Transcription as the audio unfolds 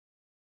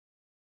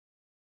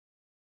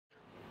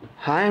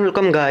Hi and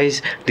welcome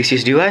guys, this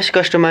is Device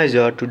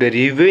Customizer. Today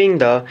reviewing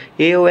the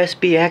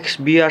AOSPX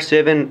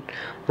BR7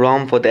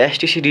 ROM for the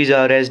HTC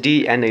Desire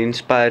SD and the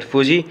Inspire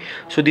Fuji.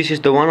 So this is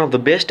the one of the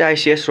best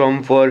ICS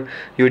ROM for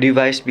your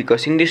device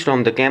because in this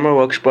ROM the camera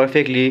works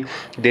perfectly.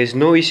 There is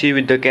no issue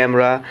with the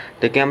camera.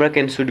 The camera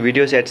can shoot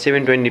videos at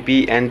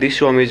 720p and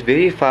this ROM is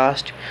very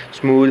fast,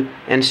 smooth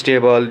and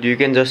stable. You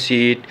can just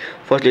see it.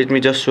 First let me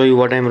just show you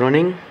what I am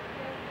running.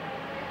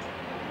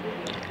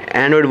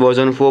 Android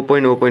version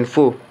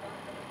 4.0.4.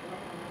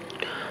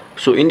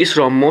 So in this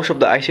ROM most of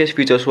the ICS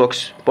features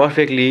works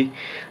perfectly.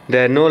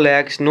 There are no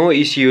lags, no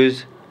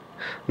issues.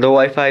 The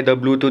Wi-Fi, the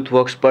Bluetooth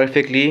works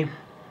perfectly.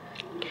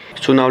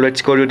 So now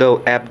let's go to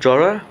the app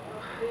drawer.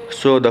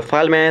 So the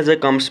file manager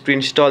comes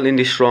pre-installed in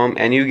this ROM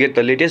and you get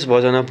the latest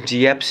version of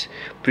GApps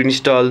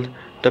pre-installed,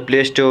 the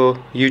Play Store,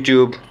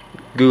 YouTube,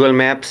 Google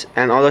Maps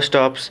and other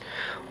stuffs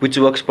which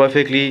works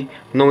perfectly,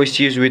 no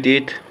issues with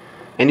it.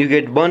 And you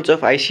get bunch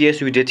of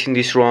ICS widgets in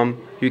this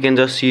ROM. You can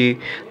just see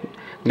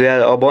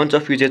there are a bunch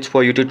of widgets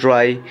for you to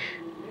try.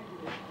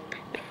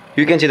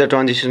 You can see the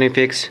transition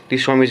effects.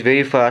 This ROM is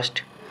very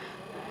fast.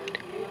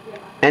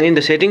 And in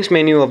the settings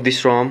menu of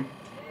this ROM,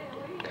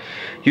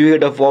 you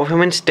get a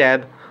performance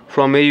tab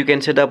from where you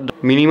can set up the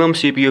minimum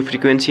CPU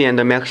frequency and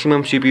the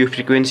maximum CPU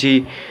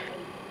frequency,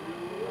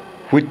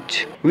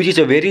 which is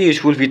a very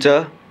useful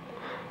feature.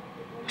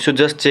 So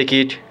just check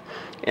it.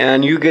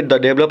 And you get the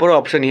developer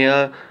option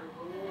here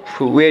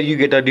where you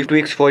get a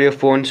tweaks for your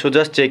phone. So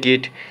just check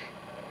it.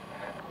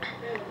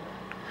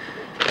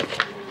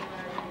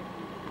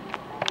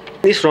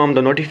 This ROM,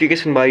 the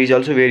notification bar is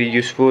also very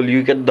useful.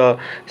 You get the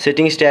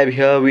settings tab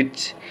here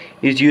which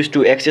is used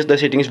to access the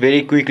settings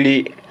very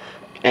quickly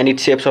and it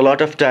saves a lot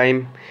of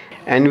time.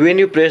 And when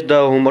you press the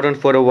home button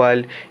for a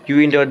while, you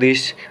enter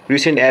this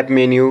recent app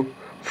menu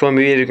from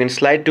where you can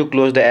slide to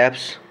close the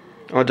apps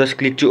or just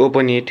click to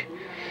open it.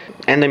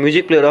 And the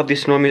music player of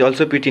this ROM is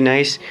also pretty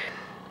nice.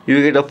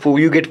 You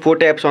get 4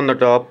 tabs on the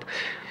top,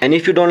 and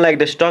if you don't like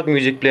the stock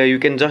music player, you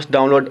can just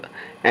download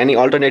any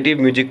alternative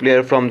music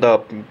player from the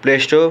Play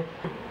Store.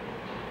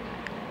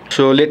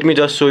 So let me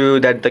just show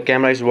you that the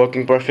camera is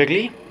working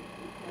perfectly.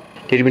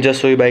 Let me just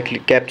show you by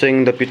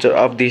capturing the picture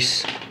of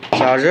this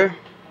charger.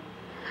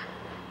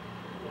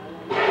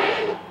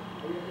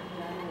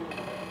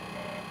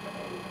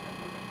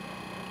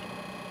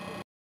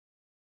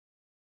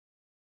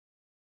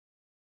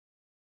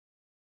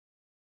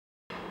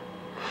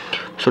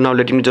 So now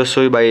let me just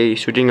show you by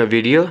shooting a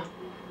video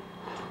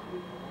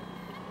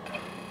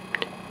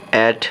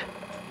at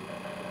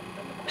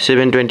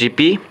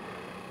 720p.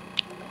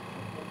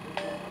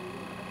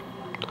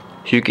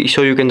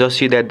 So you can just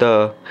see that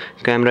the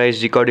camera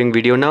is recording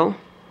video now.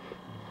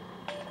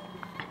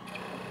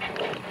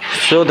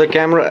 So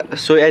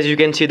as you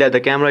can see that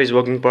the camera is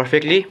working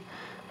perfectly.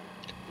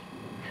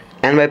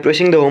 And by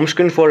pressing the home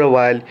screen for a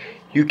while,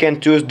 you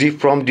can choose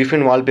from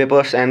different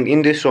wallpapers, and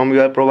in this ROM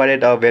you are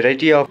provided a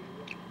variety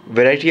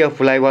of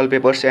live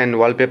wallpapers and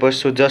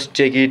wallpapers. So just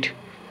check it.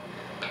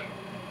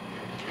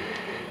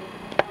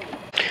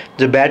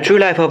 The battery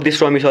life of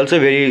this ROM is also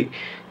very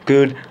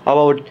good,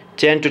 about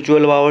 10 to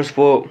 12 hours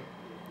for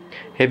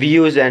heavy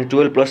use and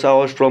 12 plus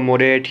hours for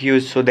moderate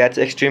use. So that's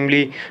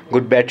extremely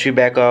good battery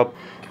backup.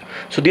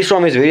 So this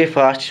ROM is very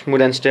fast,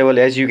 smooth and stable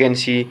as you can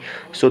see.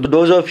 So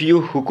those of you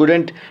who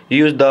couldn't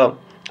use the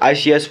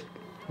ICS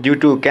due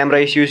to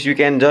camera issues, you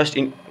can just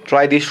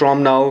try this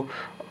ROM now,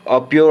 a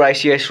pure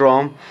ICS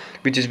ROM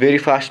which is very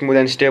fast, smooth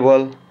and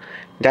stable,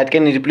 that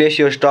can replace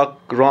your stock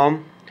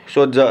ROM.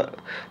 So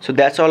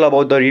that's all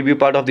about the review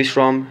part of this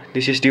ROM.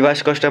 This is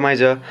Device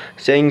Customizer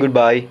saying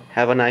goodbye.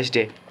 Have a nice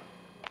day.